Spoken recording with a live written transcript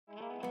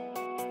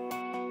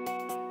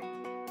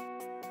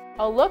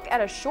A look at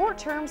a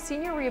short-term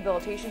senior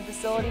rehabilitation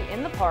facility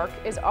in the park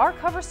is our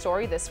cover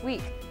story this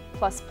week,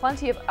 plus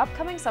plenty of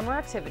upcoming summer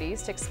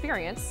activities to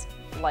experience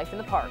life in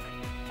the park,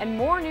 and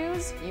more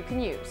news you can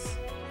use.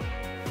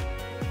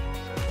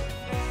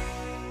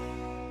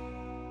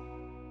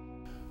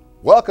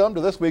 Welcome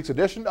to this week's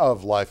edition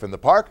of Life in the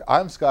Park.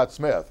 I'm Scott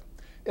Smith.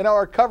 In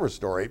our cover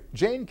story,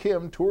 Jane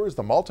Kim tours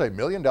the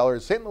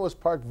multi-million-dollar St. Louis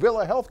Park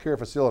Villa Healthcare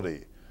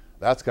Facility.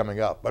 That's coming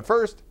up. But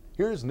first,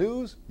 here's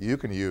news you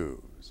can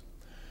use.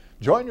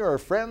 Join your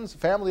friends,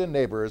 family, and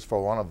neighbors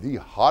for one of the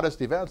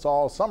hottest events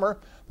all summer,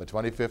 the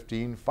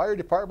 2015 Fire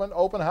Department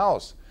Open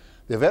House.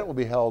 The event will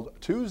be held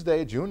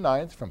Tuesday, June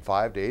 9th from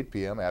 5 to 8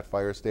 p.m. at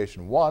Fire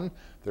Station 1,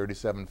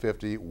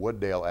 3750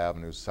 Wooddale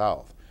Avenue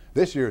South.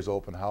 This year's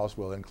open house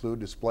will include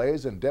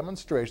displays and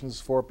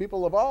demonstrations for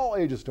people of all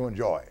ages to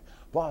enjoy,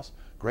 plus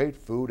great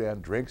food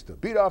and drinks to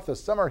beat off the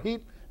summer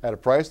heat at a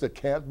price that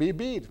can't be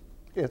beat.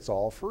 It's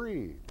all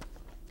free.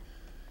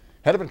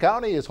 Hennepin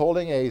County is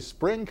holding a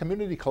spring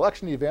community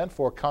collection event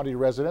for county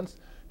residents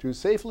to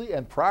safely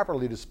and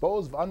properly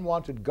dispose of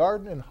unwanted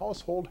garden and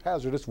household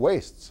hazardous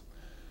wastes.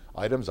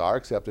 Items are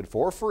accepted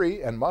for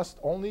free and must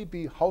only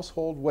be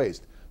household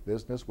waste.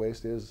 Business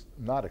waste is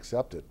not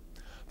accepted.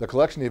 The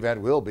collection event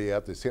will be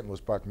at the St.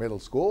 Louis Park Middle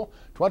School,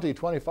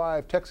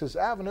 2025 Texas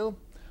Avenue,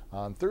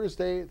 on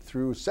Thursday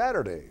through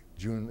Saturday,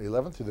 June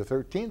 11th through the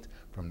 13th,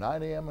 from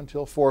 9 a.m.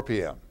 until 4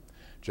 p.m.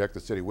 Check the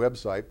city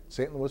website,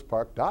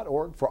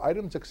 stlouispark.org, for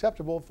items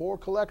acceptable for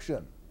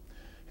collection.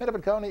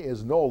 Hennepin County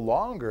is no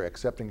longer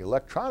accepting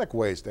electronic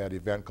waste at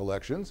event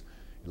collections.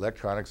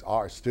 Electronics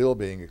are still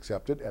being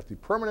accepted at the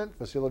permanent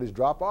facilities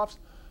drop-offs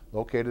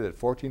located at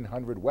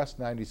 1400 West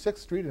 96th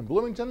Street in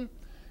Bloomington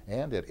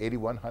and at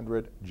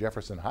 8100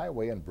 Jefferson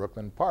Highway in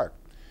Brookman Park.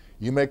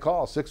 You may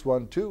call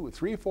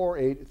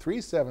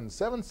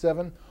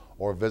 612-348-3777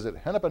 or visit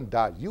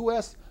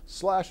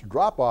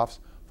hennepin.us/drop-offs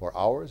for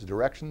hours,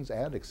 directions,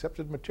 and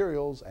accepted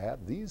materials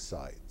at these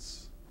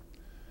sites.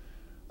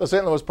 The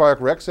St. Louis Park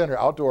Rec Center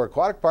Outdoor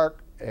Aquatic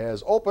Park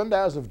has opened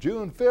as of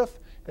June 5th.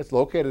 It's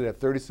located at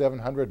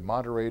 3700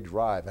 Monterey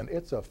Drive, and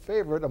it's a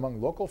favorite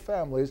among local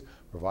families,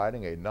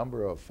 providing a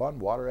number of fun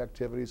water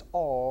activities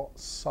all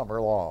summer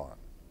long.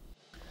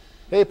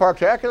 Hey,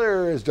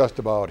 Parktacular is just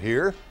about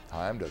here.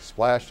 Time to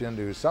splash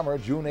into summer,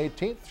 June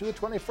 18th through the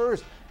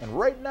 21st. And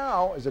right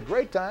now is a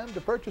great time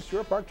to purchase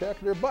your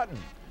Parktacular button,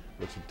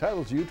 which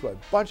entitles you to a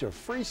bunch of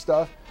free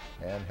stuff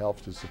and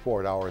helps to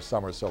support our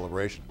summer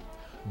celebration.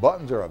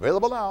 Buttons are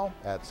available now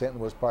at St.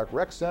 Louis Park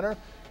Rec Center,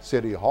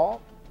 City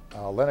Hall,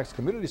 Lenox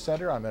Community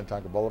Center on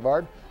Minnetonka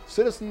Boulevard,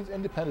 Citizens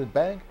Independent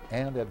Bank,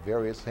 and at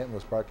various St.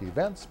 Louis Park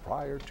events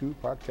prior to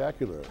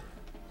Parktacular.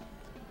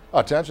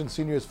 Attention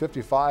seniors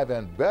 55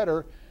 and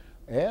better,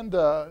 and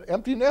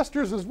empty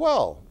nesters as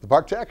well. The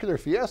Parktacular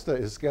Fiesta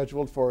is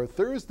scheduled for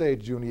Thursday,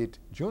 June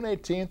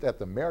 18th at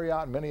the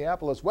Marriott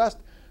Minneapolis West,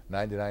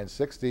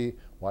 9960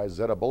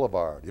 Wayzata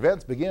Boulevard.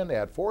 Events begin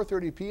at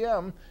 4:30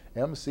 p.m.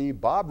 MC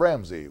Bob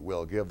Ramsey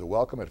will give the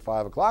welcome at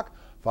 5 o'clock,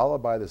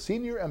 followed by the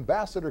Senior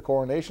Ambassador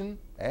Coronation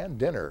and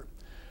dinner.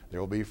 There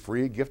will be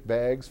free gift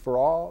bags for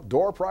all,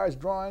 door prize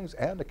drawings,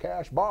 and a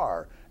cash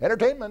bar.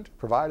 Entertainment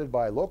provided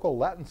by local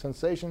Latin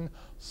sensation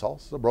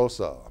Salsa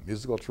Brosa, a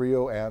musical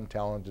trio and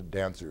talented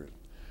dancers.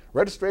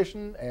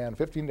 Registration and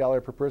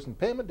 $15 per person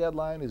payment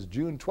deadline is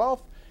June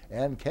 12th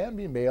and can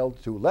be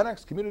mailed to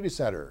Lenox Community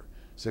Center,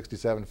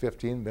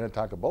 6715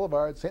 Minnetonka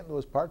Boulevard, St.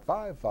 Louis Park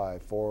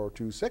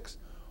 55426,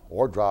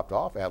 or dropped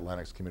off at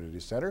Lenox Community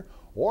Center,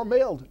 or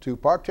mailed to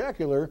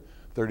Parktacular,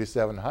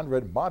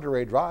 3700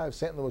 Monterey Drive,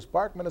 St. Louis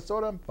Park,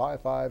 Minnesota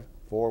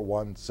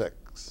 55416.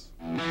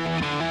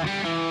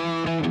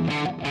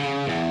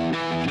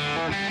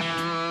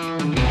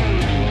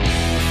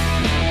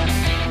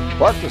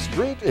 Park the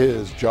Street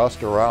is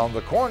just around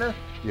the corner.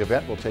 The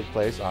event will take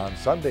place on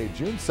Sunday,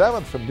 June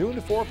 7th from noon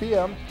to 4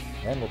 p.m.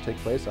 and will take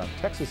place on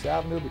Texas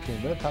Avenue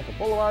between Minnetonka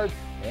Boulevard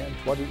and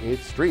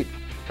 28th Street.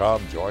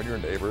 Come join your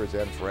neighbors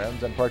and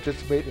friends and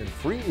participate in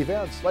free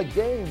events like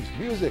games,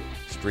 music,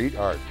 street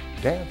art,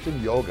 dance,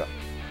 and yoga.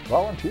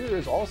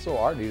 Volunteers also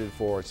are needed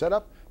for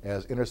setup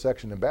as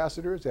intersection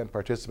ambassadors and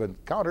participant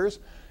counters,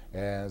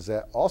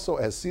 also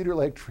as Cedar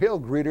Lake Trail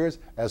greeters,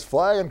 as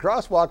flag and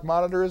crosswalk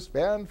monitors,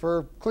 and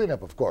for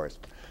cleanup, of course.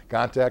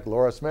 Contact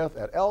Laura Smith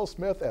at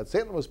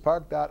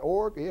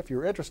lsmith@stlouispark.org if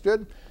you're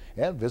interested,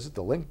 and visit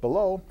the link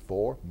below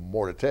for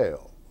more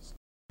details.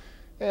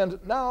 And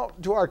now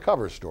to our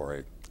cover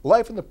story.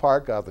 Life in the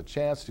Park got the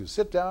chance to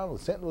sit down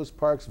with St. Louis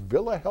Park's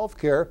Villa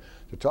Healthcare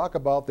to talk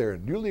about their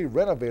newly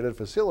renovated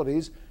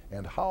facilities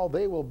and how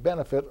they will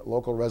benefit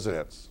local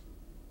residents.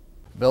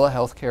 Villa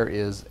Healthcare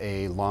is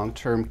a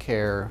long-term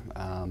care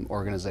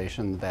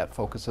organization that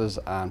focuses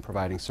on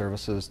providing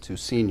services to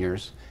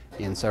seniors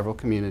in several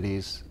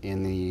communities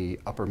in the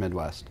upper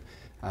Midwest.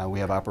 We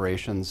have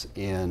operations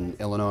in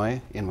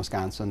Illinois, in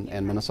Wisconsin,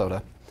 and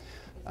Minnesota.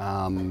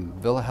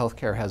 Villa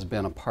Healthcare has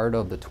been a part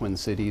of the Twin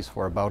Cities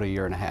for about a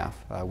year and a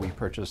half. We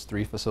purchased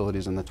 3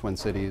 facilities in the Twin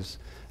Cities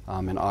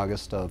in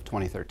August of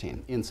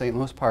 2013. In St.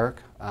 Louis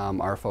Park,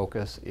 our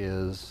focus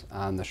is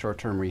on the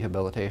short-term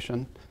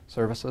rehabilitation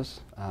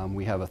services.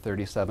 We have a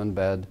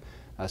 37-bed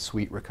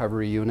suite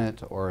recovery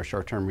unit or a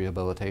short-term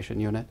rehabilitation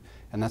unit,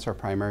 and that's our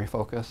primary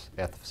focus.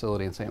 At the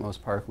facility in St. Louis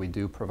Park, we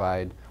do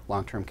provide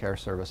long-term care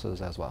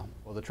services as well.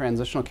 Well, the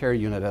transitional care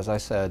unit, as I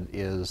said,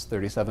 is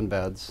 37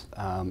 beds,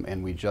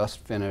 and we just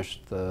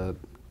finished the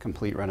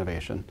complete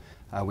renovation.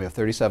 We have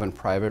 37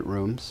 private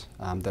rooms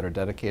that are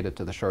dedicated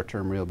to the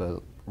short-term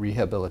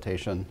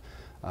rehabilitation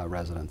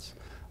residents.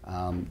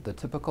 The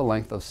typical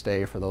length of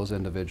stay for those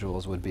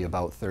individuals would be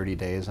about 30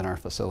 days in our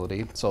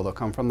facility. So they'll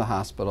come from the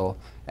hospital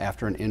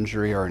after an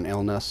injury or an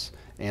illness,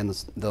 and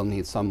they'll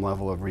need some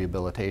level of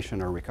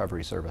rehabilitation or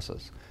recovery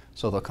services.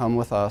 So they'll come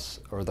with us,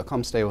 or they'll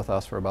come stay with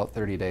us for about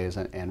 30 days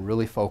and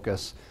really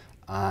focus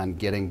on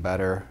getting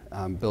better,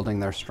 building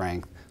their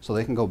strength, so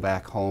they can go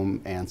back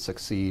home and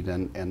succeed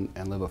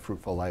and live a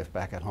fruitful life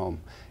back at home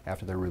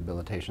after their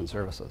rehabilitation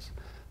services.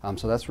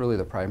 So that's really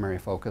the primary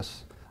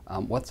focus.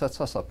 What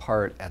sets us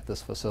apart at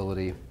this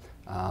facility,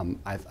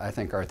 I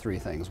think, are three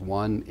things.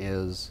 One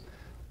is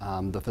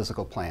the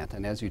physical plant,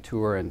 and as you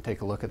tour and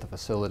take a look at the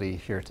facility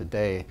here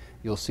today,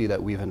 you'll see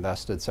that we've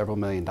invested several $1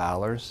 million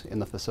in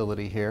the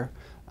facility here,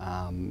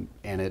 and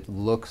it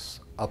looks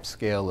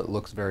upscale, it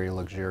looks very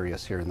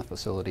luxurious here in the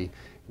facility,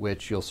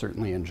 which you'll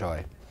certainly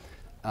enjoy.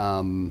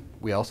 With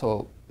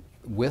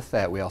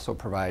that, we also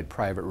provide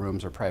private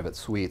rooms or private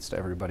suites to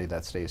everybody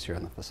that stays here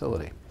in the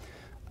facility.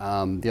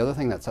 The other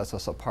thing that sets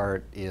us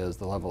apart is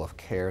the level of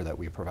care that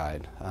we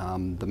provide.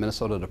 The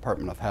Minnesota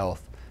Department of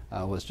Health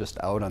was just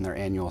out on their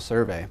annual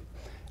survey,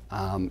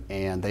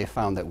 and they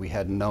found that we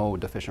had no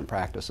deficient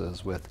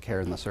practices with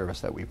care and the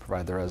service that we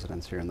provide the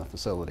residents here in the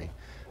facility.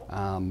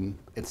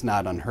 It's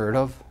not unheard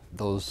of.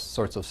 Those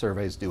sorts of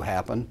surveys do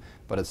happen,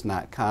 but it's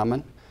not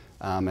common.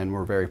 And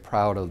we're very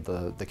proud of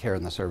the care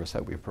and the service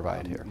that we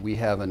provide here. We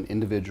have an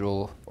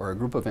individual or a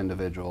group of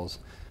individuals,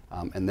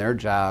 and their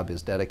job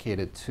is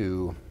dedicated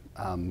to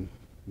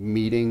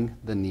meeting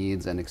the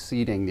needs and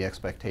exceeding the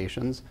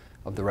expectations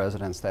of the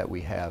residents that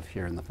we have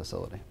here in the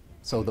facility.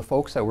 So the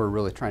folks that we're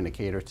really trying to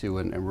cater to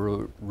and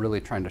we're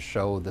really trying to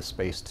show the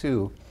space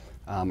to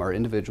are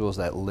individuals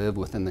that live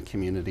within the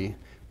community,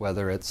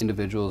 whether it's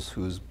individuals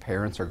whose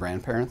parents or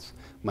grandparents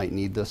might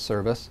need this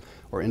service,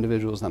 or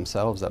individuals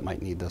themselves that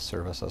might need this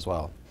service as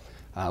well.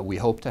 We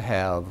hope to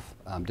have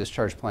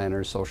discharge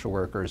planners, social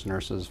workers,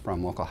 nurses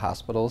from local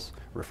hospitals,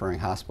 referring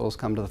hospitals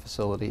come to the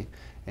facility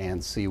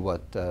and see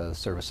what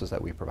services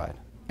that we provide.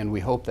 And we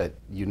hope that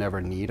you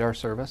never need our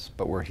service,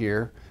 but we're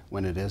here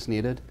when it is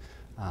needed.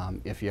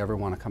 If you ever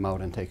want to come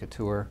out and take a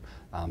tour,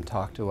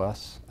 talk to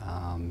us,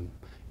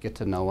 get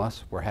to know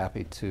us, we're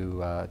happy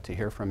to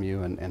hear from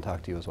you and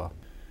talk to you as well.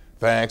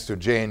 Thanks to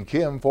Jane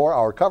Kim for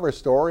our cover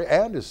story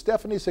and to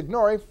Stephanie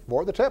Signori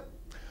for the tip.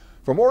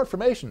 For more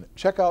information,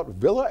 check out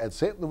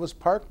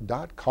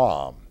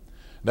villa@stlouispark.com.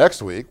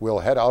 Next week, we'll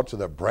head out to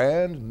the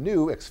brand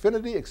new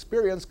Xfinity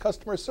Experience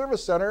Customer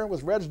Service Center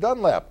with Reg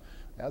Dunlap.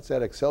 That's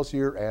at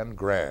Excelsior and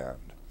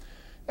Grand.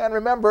 And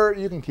remember,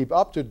 you can keep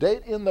up to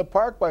date in the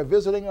park by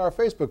visiting our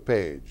Facebook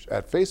page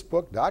at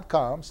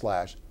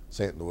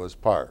facebook.com/St. Louis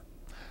Park.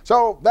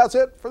 So that's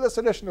it for this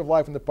edition of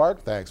Life in the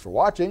Park. Thanks for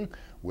watching.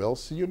 We'll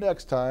see you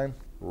next time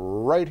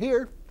right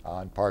here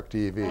on Park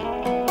TV.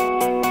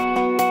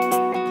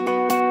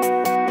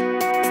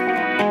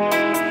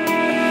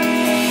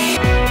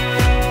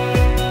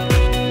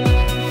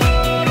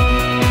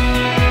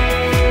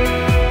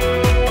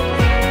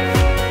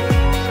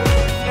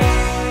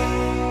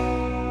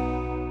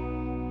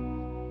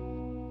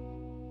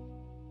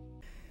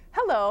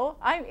 Hello,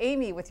 I'm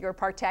Amy with your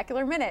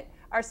Parktacular Minute,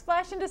 our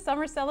Splash into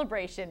Summer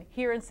celebration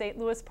here in St.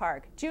 Louis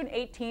Park, June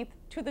 18th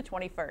to the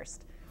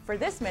 21st. For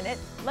this minute,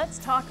 let's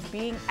talk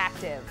being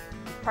active.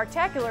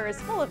 Parktacular is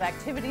full of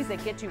activities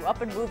that get you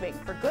up and moving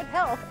for good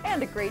health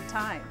and a great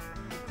time.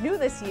 New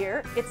this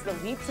year, it's the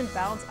Leaps and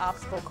Bounds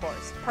obstacle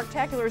course.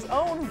 Parktacular's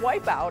own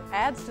Wipeout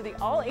adds to the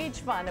all-age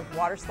fun of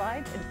water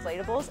slides,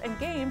 inflatables, and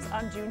games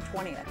on June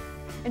 20th.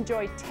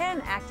 Enjoy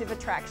 10 active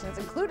attractions,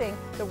 including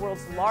the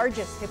world's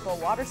largest hippo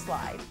water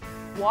slide,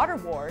 Water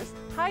Wars,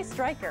 High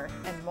Striker,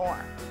 and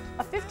more.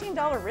 A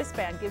 $15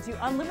 wristband gives you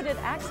unlimited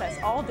access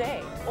all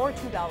day, or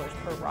 $2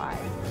 per ride.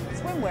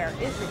 Swimwear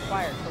is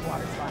required for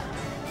water slides.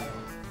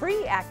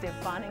 Free active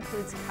fun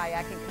includes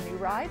kayak and canoe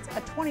rides,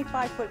 a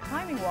 25-foot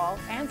climbing wall,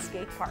 and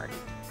skate park.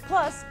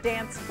 Plus,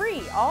 dance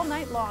free all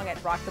night long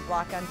at Rock the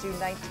Block on June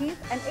 19th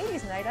and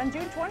 80s Night on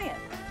June 20th.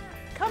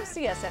 Come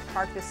see us at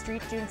Park the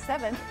Street June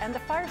 7th and the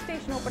Fire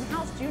Station Open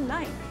House June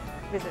 9th.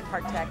 Visit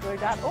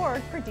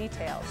parktacular.org for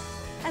details.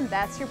 And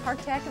that's your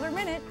Parktacular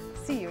Minute.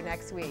 See you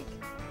next week.